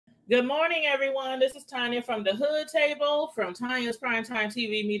Good morning, everyone. This is Tanya from the Hood Table, from Tanya's Primetime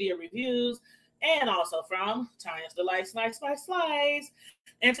TV Media Reviews, and also from Tanya's Delight Slice.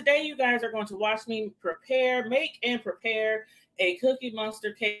 And today you guys are going to watch me make and prepare a Cookie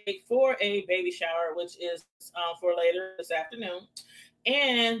Monster cake for a baby shower, which is for later this afternoon.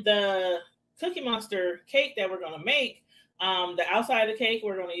 And the Cookie Monster cake that we're going to make, the outside of the cake,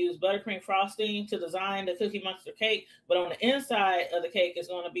 we're going to use buttercream frosting to design the Cookie Monster cake, but on the inside of the cake is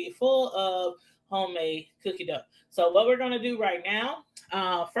going to be full of homemade cookie dough. So what we're going to do right now,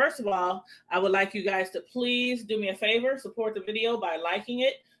 first of all, I would like you guys to please do me a favor, support the video by liking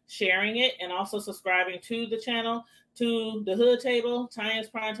it, sharing it, and also subscribing to the channel, to the Hood Table, Tanya's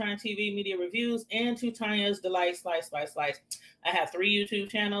Primetime TV Media Reviews, and to Tanya's Delight Slice. I have 3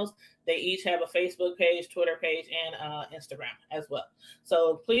 YouTube channels. They each have a Facebook page, Twitter page, and Instagram as well.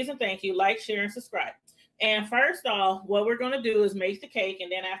 So please and thank you. Like, share, and subscribe. And first off, what we're going to do is make the cake.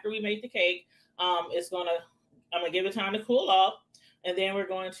 And then after we make the cake, I'm going to give it time to cool off. And then we're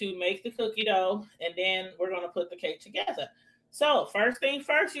going to make the cookie dough. And then we're going to put the cake together. So first thing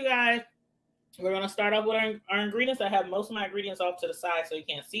first, you guys, we're going to start off with our ingredients. I have most of my ingredients off to the side so you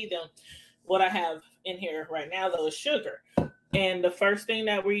can't see them. What I have in here right now, though, is sugar. And the first thing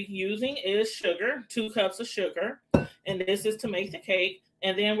that we're using is sugar, 2 cups of sugar. And this is to make the cake.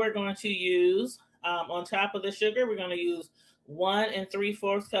 And then we're going to use, on top of the sugar, we're going to use 1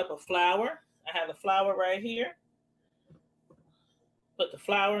 3/4 cup of flour. I have the flour right here. Put the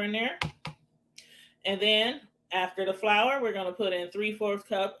flour in there. And then after the flour, we're going to put in 3/4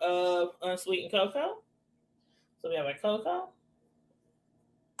 cup of unsweetened cocoa. So we have our cocoa.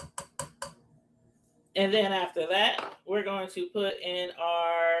 And then after that, we're going to put in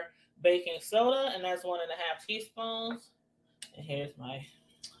our baking soda, and that's 1.5 teaspoons. And here's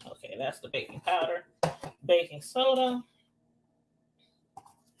okay, that's the baking powder, baking soda.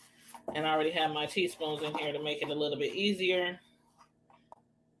 And I already have my teaspoons in here to make it a little bit easier.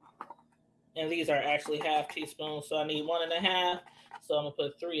 And these are actually 1/2 teaspoons, so I need 1.5. So I'm going to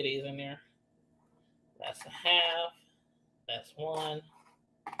put 3 of these in there. That's 1/2. That's 1.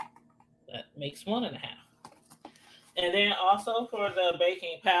 That makes 1.5. And then also for the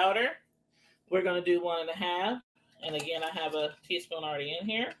baking powder, we're going to do 1.5. And again, I have a teaspoon already in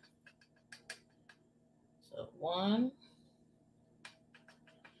here. So 1.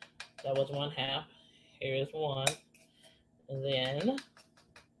 That was 1/2. Here's 1. And then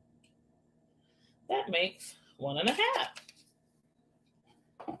that makes 1.5.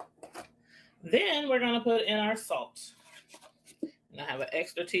 Then we're going to put in our salt. And I have an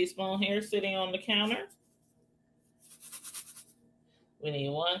extra teaspoon here sitting on the counter. We need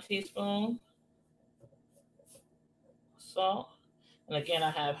 1 teaspoon salt. And again, I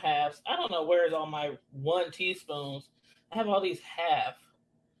have halves. I don't know where's all my 1 teaspoons. I have all these 1/2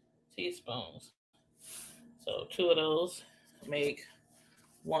 teaspoons. So 2 of those make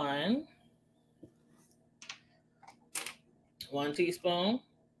 1 teaspoon.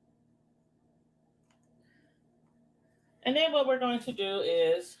 And then what we're going to do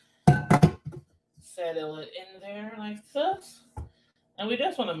is settle it in there like this. And we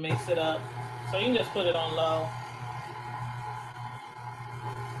just want to mix it up. So you can just put it on low.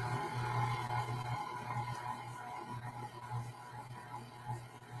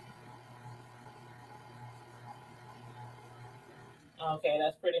 Okay,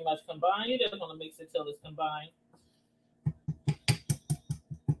 that's pretty much combined. You just want to mix it till it's combined.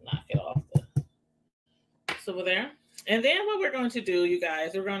 Knock it off over there. And then what we're going to do, you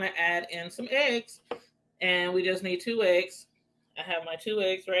guys, we're going to add in some eggs. And we just need 2 eggs. I have my 2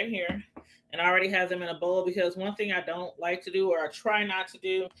 eggs right here. And I already have them in a bowl because one thing I don't like to do, or I try not to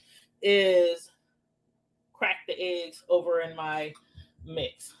do, is crack the eggs over in my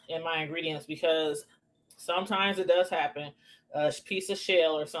mix, in my ingredients, because sometimes it does happen. A piece of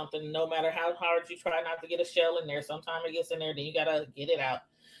shell or something, no matter how hard you try not to get a shell in there, sometimes it gets in there, then you got to get it out.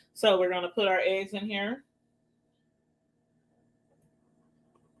 So we're going to put our eggs in here.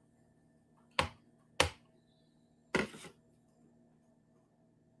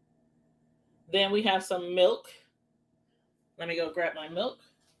 Then we have some milk. Let me go grab my milk.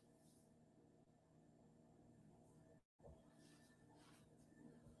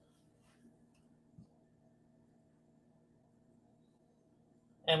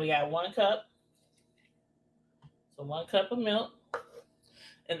 And we got 1 cup. So 1 cup of milk.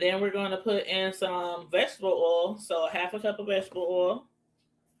 And then we're going to put in some vegetable oil. So 1/2 cup of vegetable oil.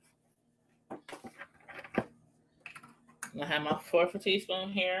 And I have my 1/4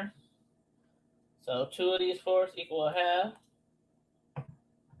 teaspoon here. So 2 of these 4ths equal 1/2.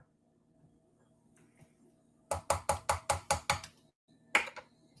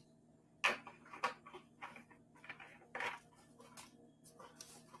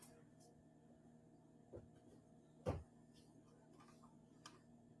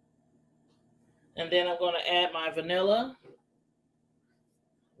 And then I'm going to add my vanilla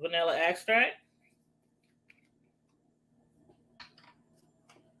extract.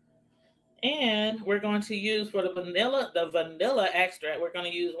 And we're going to use for the vanilla extract, we're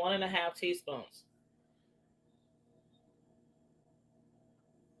going to use 1.5 teaspoons.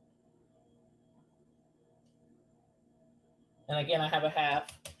 And again, I have a half.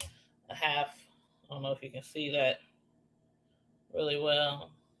 I don't know if you can see that really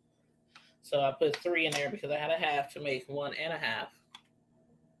well. So I put 3 in there because I had a half to make 1.5.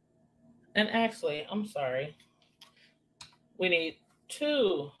 And actually, I'm sorry. We need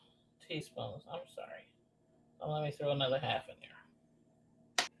 2 teaspoons. I'm sorry. So let me throw another half in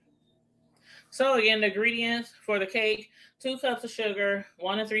there. So again, the ingredients for the cake: 2 cups of sugar,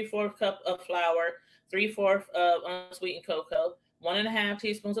 1 3/4 cup of flour, 3/4 of unsweetened cocoa, 1.5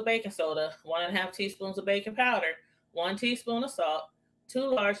 teaspoons of baking soda, 1.5 teaspoons of baking powder, 1 teaspoon of salt, 2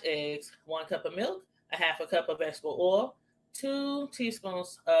 large eggs, 1 cup of milk, 1/2 cup of vegetable oil, 2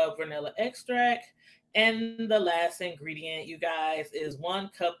 teaspoons of vanilla extract, and the last ingredient, you guys, is 1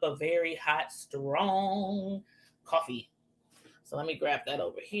 cup of very hot, strong coffee. So let me grab that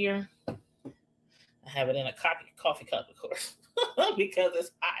over here. I have it in a coffee cup, of course, because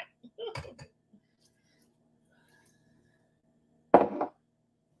it's hot.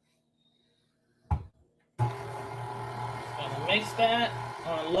 Gonna mix that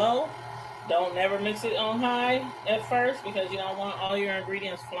on low. Don't never mix it on high at first because you don't want all your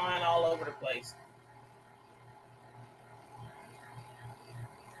ingredients flying all over the place.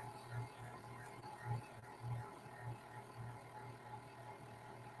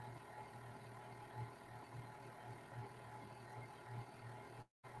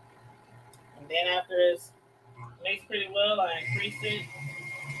 And then after it's mixed pretty well, I increase it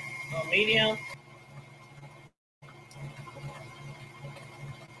on medium.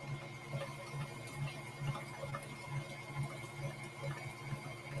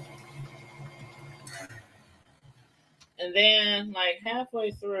 And then, like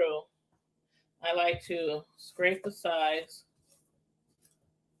halfway through, I like to scrape the sides.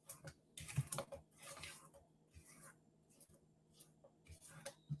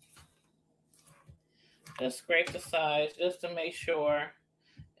 Just scrape the sides just to make sure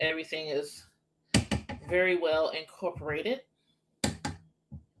everything is very well incorporated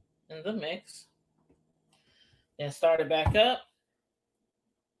in the mix. Then start it back up.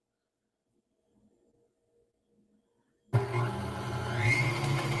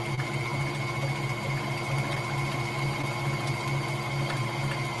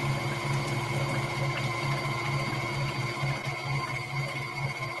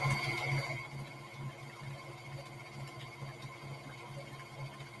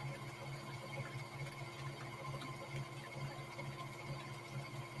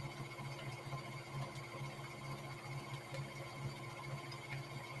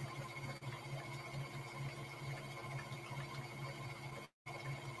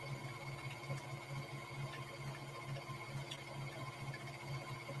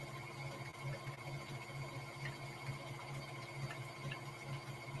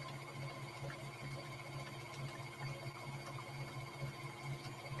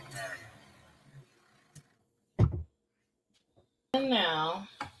 And now,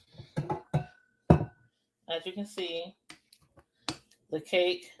 as you can see, the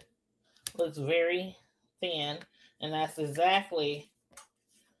cake looks very thin, and that's exactly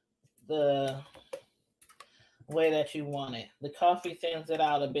the way that you want it. The coffee thins it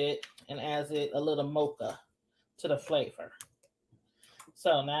out a bit and adds it a little mocha to the flavor.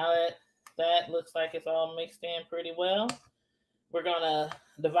 So now that looks like it's all mixed in pretty well, we're gonna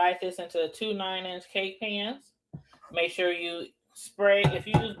divide this into 2 9-inch cake pans. Make sure you spray, if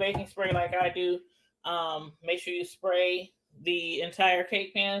you use baking spray like I do, make sure you spray the entire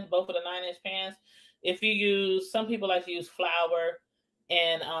cake pan, both of the 9-inch pans. If you use, some people like to use flour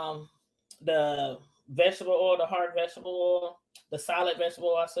and the vegetable oil, the hard vegetable oil, the solid vegetable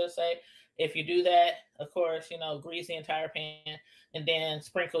oil, I should say. If you do that, of course, grease the entire pan and then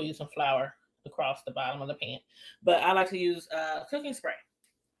sprinkle you some flour across the bottom of the pan. But I like to use cooking spray.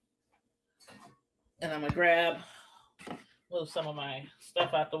 And I'm gonna move some of my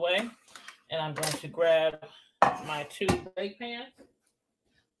stuff out the way, and I'm going to grab my 2 bake pans,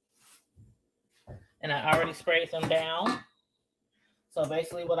 and I already sprayed them down. So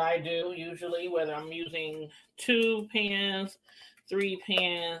basically what I do usually, whether I'm using 2 pans, 3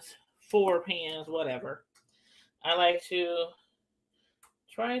 pans, 4 pans, whatever, I like to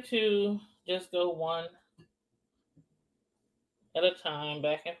try to just go one at a time,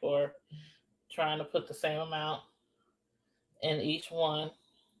 back and forth, trying to put the same amount in each one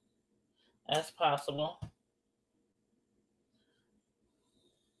as possible.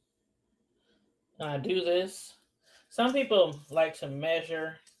 And I do this. Some people like to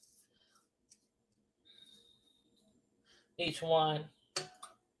measure each one.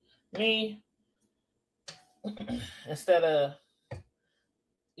 Me, instead of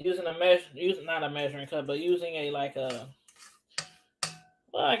using not a measuring cup, but using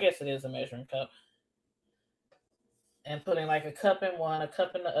well, I guess it is a measuring cup, and putting like a cup in one, a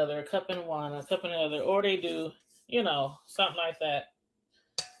cup in the other, a cup in one, a cup in the other, or they do, something like that.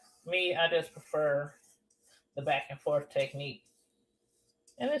 Me, I just prefer the back and forth technique,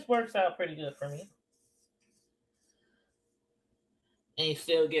 and this works out pretty good for me. And you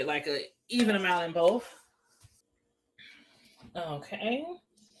still get like a even amount in both. Okay.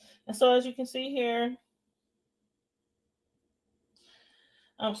 And so as you can see here,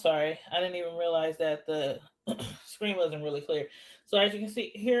 I'm sorry, I didn't even realize that the screen wasn't really clear. So as you can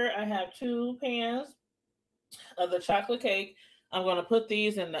see here, I have 2 pans of the chocolate cake. I'm going to put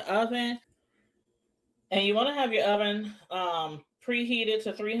these in the oven. And you want to have your oven preheated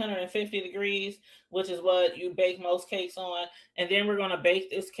to 350 degrees, which is what you bake most cakes on. And then we're going to bake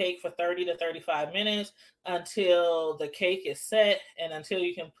this cake for 30 to 35 minutes until the cake is set and until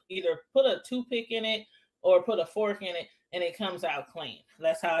you can either put a toothpick in it or put a fork in it and it comes out clean.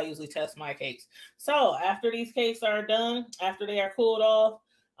 That's how I usually test my cakes. So after these cakes are done, after they are cooled off,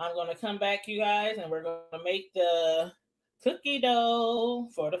 I'm going to come back, you guys, and we're going to make the cookie dough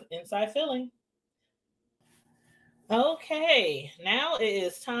for the inside filling. Okay, now it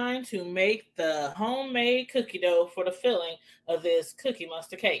is time to make the homemade cookie dough for the filling of this Cookie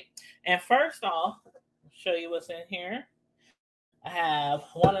Monster cake. And first off, I'll show you what's in here. I have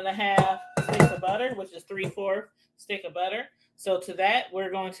 1.5 sticks of butter, which is 3/4 stick of butter. So to that,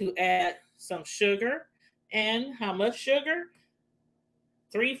 we're going to add some sugar. And how much sugar?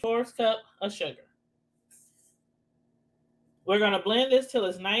 3/4 cup of sugar. We're going to blend this till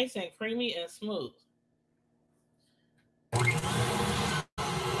it's nice and creamy and smooth.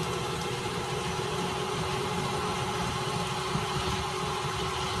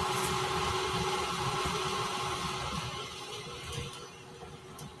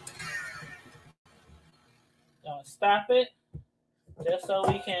 Stop it just so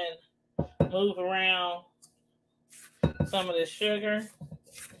we can move around some of this sugar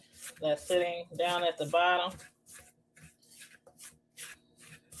that's sitting down at the bottom.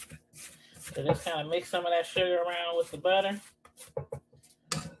 So just kind of mix some of that sugar around with the butter.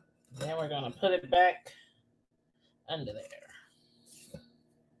 Then we're going to put it back under there.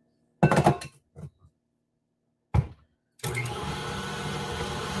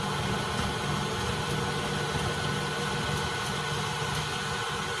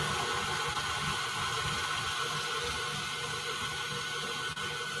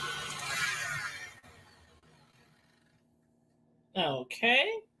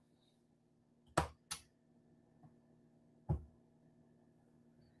 Okay.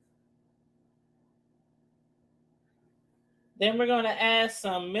 Then we're going to add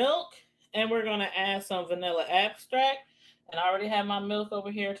some milk and we're going to add some vanilla extract. And I already have my milk over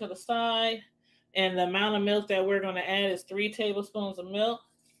here to the side. And the amount of milk that we're going to add is 3 tablespoons of milk.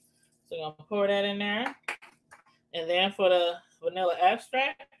 So I'm going to pour that in there. And then for the vanilla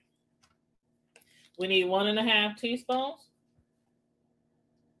extract, we need 1.5 teaspoons.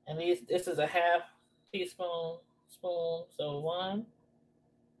 And this is a 1/2 teaspoon. So 1,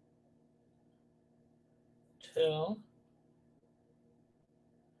 2,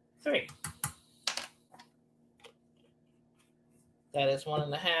 3. That is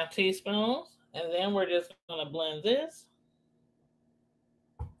 1.5 teaspoons. And then we're just going to blend this.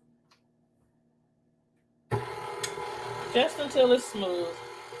 Just until it's smooth.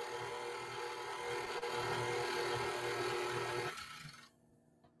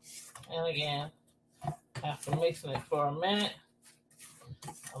 And again, after mixing it for a minute,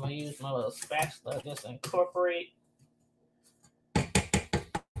 I'm going to use my little spatula just to incorporate. Let's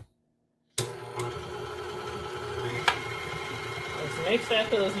mix that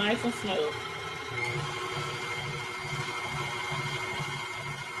till it's nice and smooth.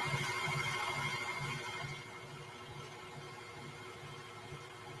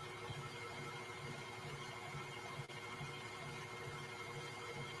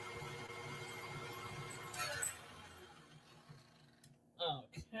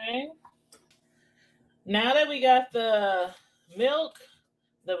 Okay. Now that we got the milk,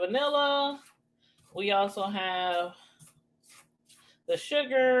 the vanilla, we also have the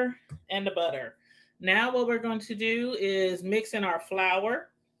sugar and the butter. Now what we're going to do is mix in our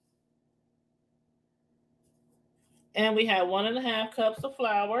flour. And we have 1.5 cups of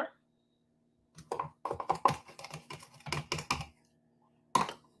flour.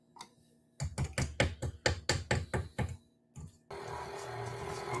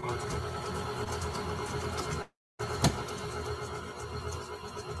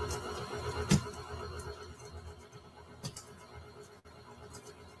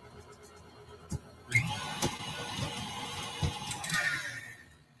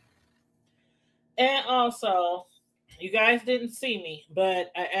 And also, you guys didn't see me, but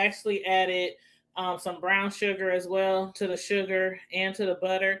I actually added some brown sugar as well to the sugar and to the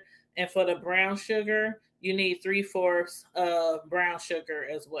butter. And for the brown sugar, you need 3/4 of brown sugar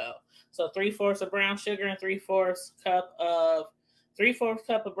as well. So 3/4 of brown sugar and 3/4 cup of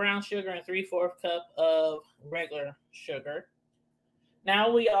brown sugar and 3/4 cup of regular sugar. Now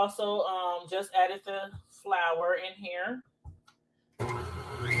we also just added the flour in here.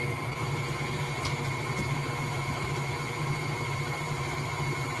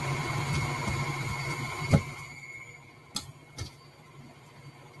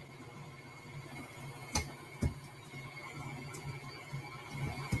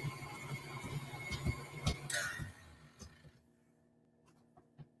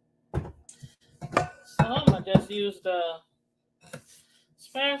 So I'm gonna just use the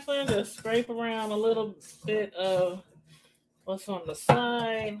spatula to scrape around a little bit of what's on the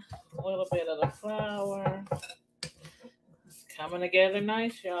side, a little bit of the flour. It's coming together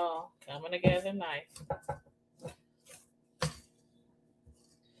nice, y'all. Coming together nice.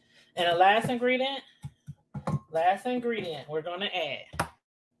 And the last ingredient we're gonna add.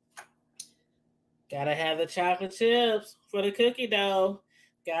 Gotta have the chocolate chips for the cookie dough.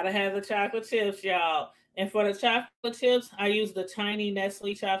 Gotta have the chocolate chips, y'all. And for the chocolate chips, I use the tiny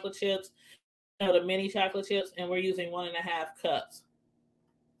Nestle chocolate chips, the mini chocolate chips, and we're using 1.5 cups.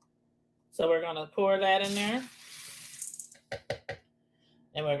 So we're gonna pour that in there.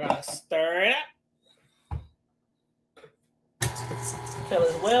 And we're gonna stir it until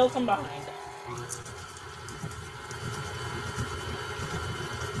it's well combined.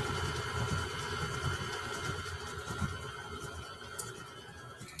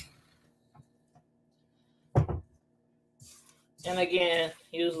 And again,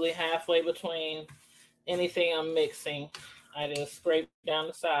 usually halfway between anything I'm mixing, I just scrape down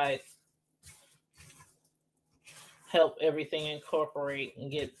the sides, help everything incorporate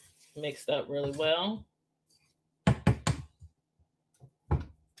and get mixed up really well.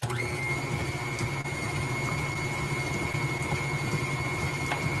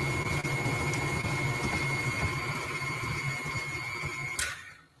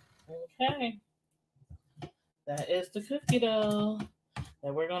 Okay, that is the cookie dough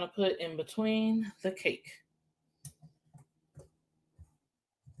that we're going to put in between the cake.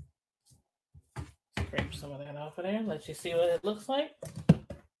 Scrape some of that off of there. Let you see what it looks like.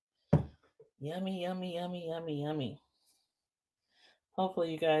 Yummy, yummy, yummy, yummy, yummy.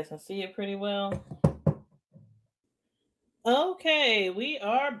 Hopefully you guys can see it pretty well. Okay, we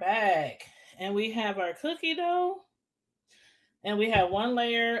are back. And we have our cookie dough. And we have one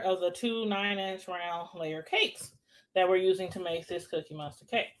layer of the 2 9-inch round layer cakes that we're using to make this Cookie Monster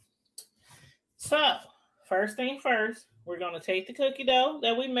cake. So, first thing first, we're going to take the cookie dough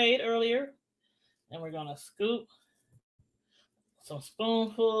that we made earlier, and we're going to scoop some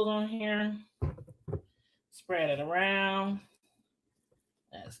spoonfuls on here, spread it around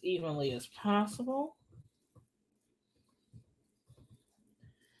as evenly as possible.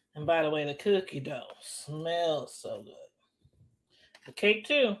 And by the way, the cookie dough smells so good. The cake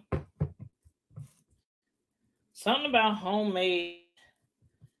too. Something about homemade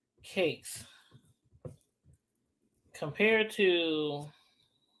cakes compared to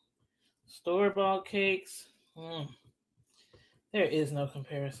store-bought cakes, there is no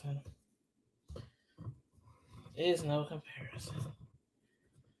comparison. Is no comparison.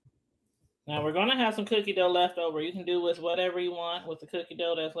 Now we're going to have some cookie dough left over. You can do with whatever you want with the cookie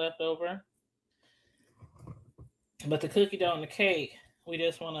dough that's left over. But the cookie dough and the cake, we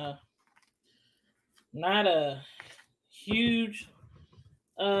just want to, not a huge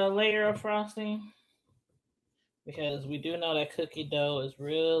layer of frosting, because we do know that cookie dough is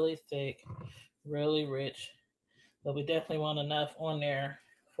really thick, really rich. But we definitely want enough on there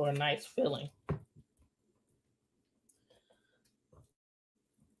for a nice filling.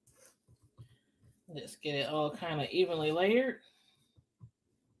 Just get it all kind of evenly layered.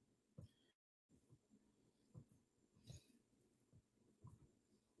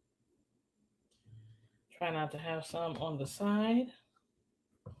 Try not to have some on the side.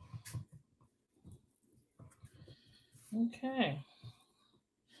 Okay.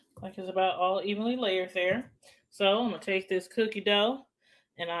 Like it's about all evenly layered there. So I'm going to take this cookie dough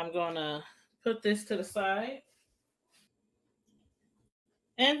and I'm going to put this to the side.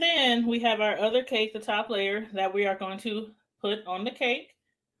 And then we have our other cake, the top layer, that we are going to put on the cake.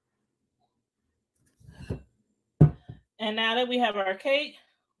 And now that we have our cake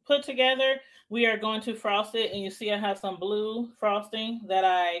put together, we are going to frost it. And you see I have some blue frosting that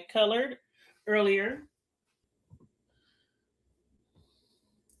I colored earlier.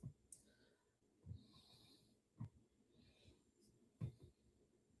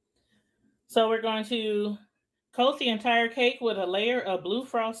 So we're going to coat the entire cake with a layer of blue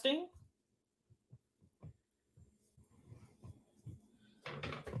frosting.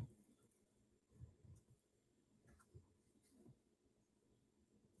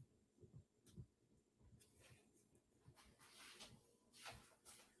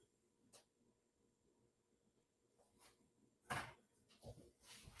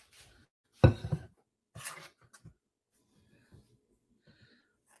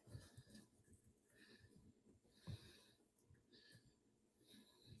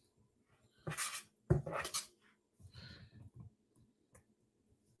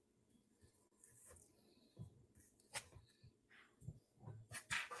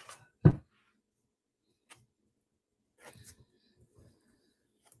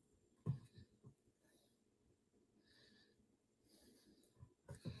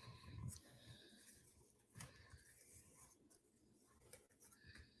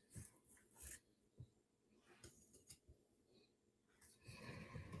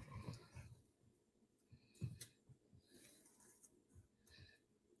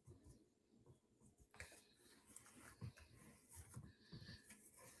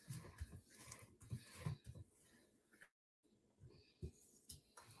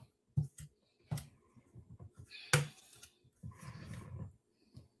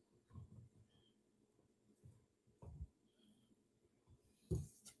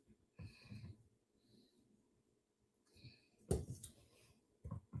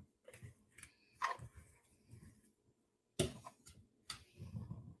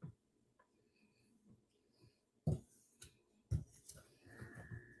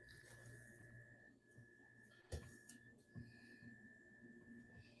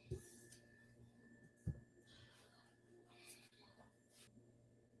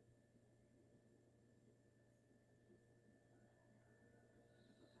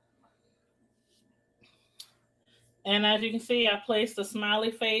 And as you can see, I placed a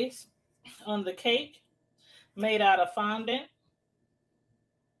smiley face on the cake made out of fondant.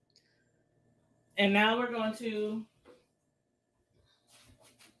 And now we're going to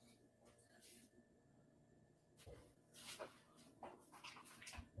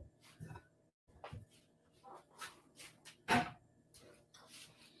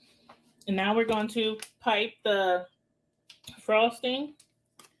pipe the frosting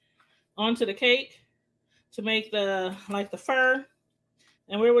onto the cake to make the fur.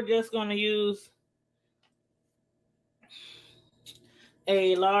 And we were just going to use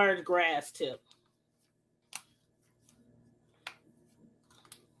a large grass tip.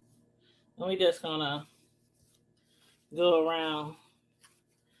 And we're just going to go around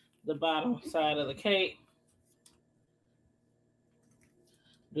the bottom side of the cake.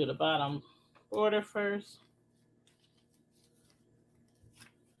 Do the bottom border first.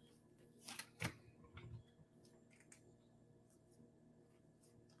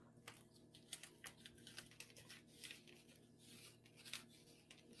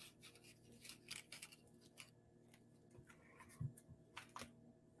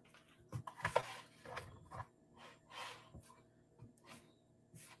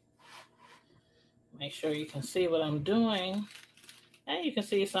 Make sure you can see what I'm doing. And you can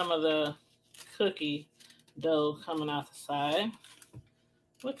see some of the cookie dough coming out the side,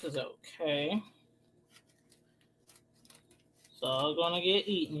 which is okay. It's all gonna get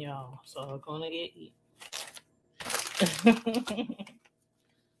eaten, y'all. It's all gonna get eaten.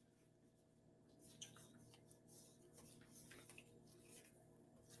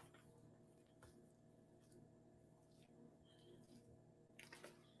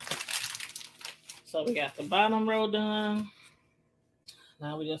 So we got the bottom row done.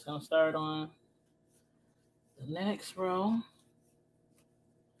 Now we're just gonna start on the next row.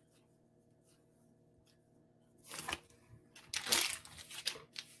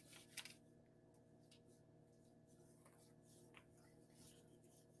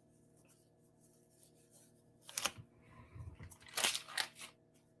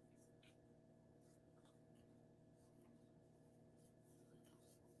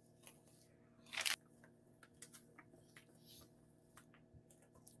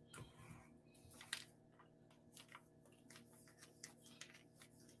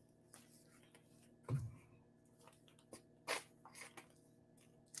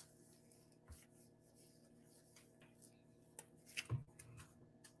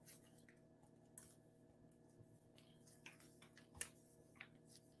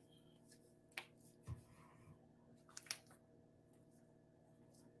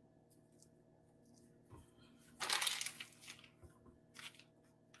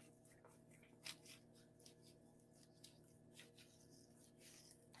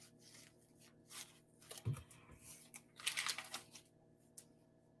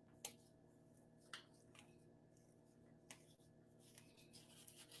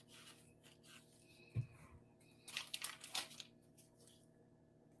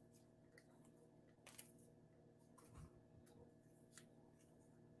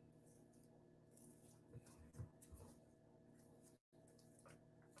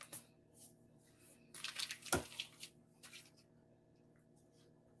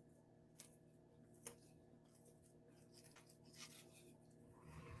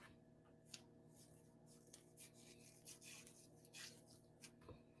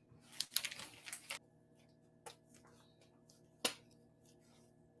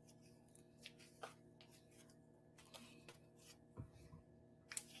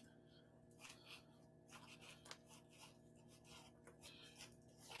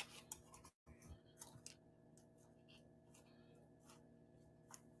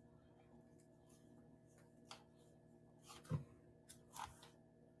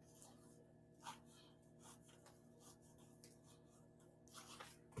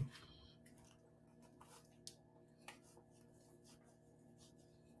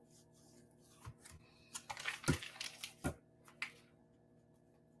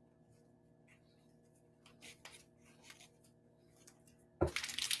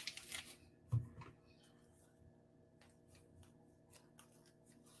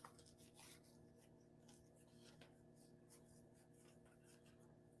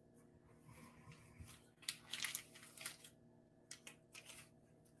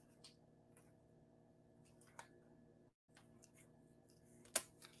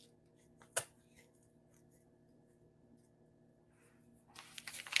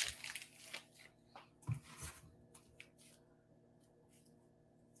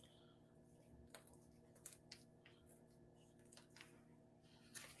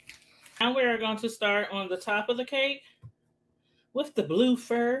 now we're going to start on the top of the cake with the blue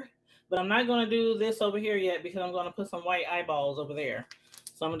fur. But I'm not going to do this over here yet because I'm going to put some white eyeballs over there.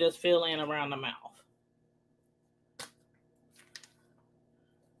 So I'm going to just fill in around the mouth.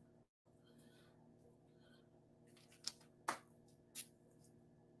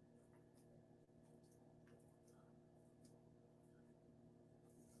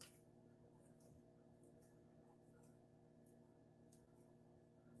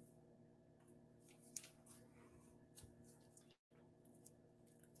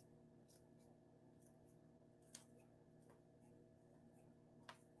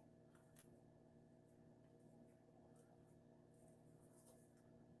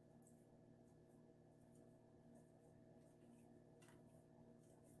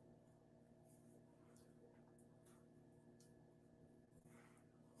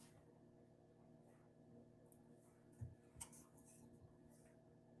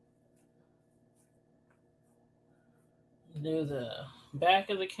 Do the back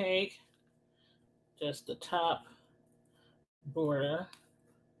of the cake, just the top border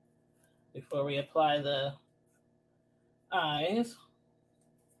before we apply the eyes.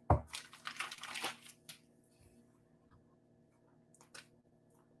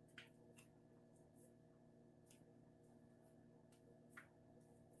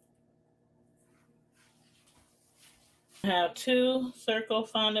 I have 2 circle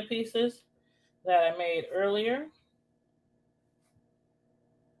fondant pieces that I made earlier.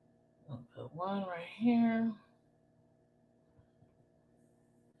 I'll put one right here.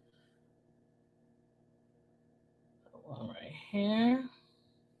 Put one right here.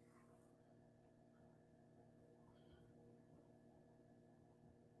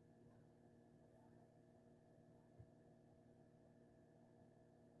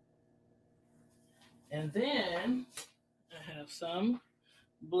 And then I have some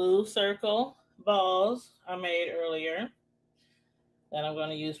blue circle balls I made earlier that I'm going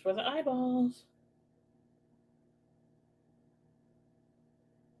to use for the eyeballs.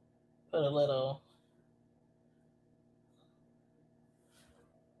 Put a little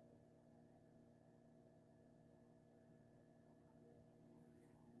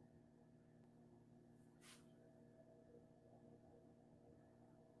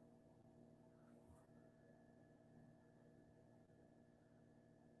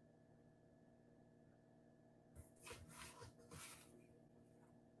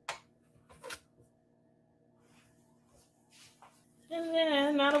And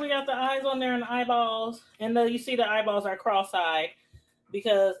then now that we got the eyes on there and the eyeballs, and you see the eyeballs are cross-eyed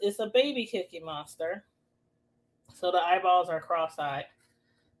because it's a baby Cookie Monster. So the eyeballs are cross-eyed.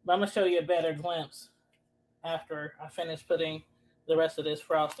 But I'm going to show you a better glimpse after I finish putting the rest of this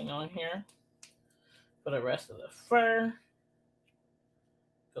frosting on here. For the rest of the fur.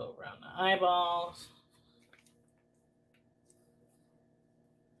 Go around the eyeballs.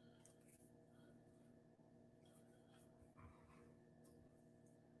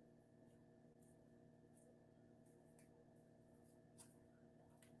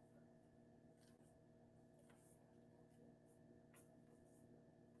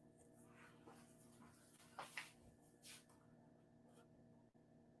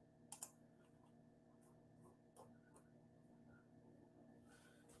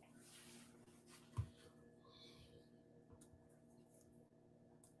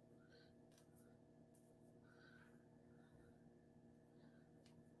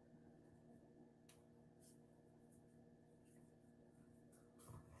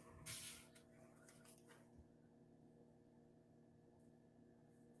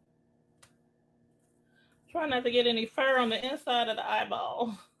 Try not to get any fur on the inside of the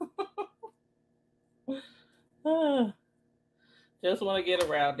eyeball. Just want to get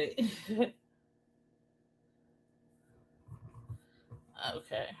around it.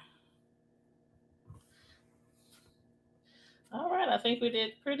 Okay. All right, I think we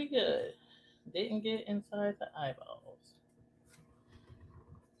did pretty good. Didn't get inside the eyeballs.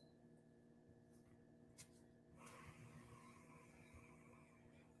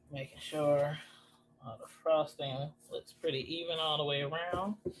 Making sure all the frosting looks pretty even all the way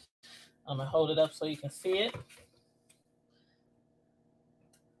around. I'm going to hold it up so you can see it.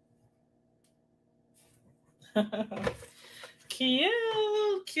 Cute,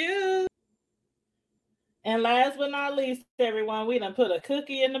 cute. And last but not least, everyone, we done put a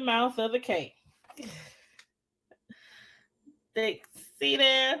cookie in the mouth of the cake. See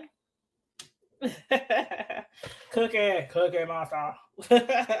there? Cookie monster.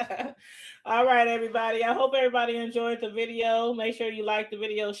 All right, everybody. I hope everybody enjoyed the video. Make sure you like the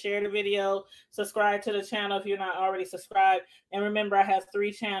video, share the video, subscribe to the channel if you're not already subscribed. And remember, I have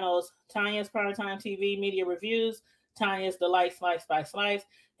 3 channels: Tanya's Primetime TV Media Reviews, Tanya's Delight Slice by Slice,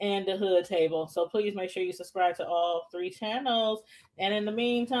 and The Hood Table. So please make sure you subscribe to all 3 channels. And in the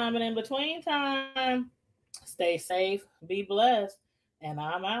meantime and in between time, stay safe, be blessed, and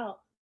I'm out.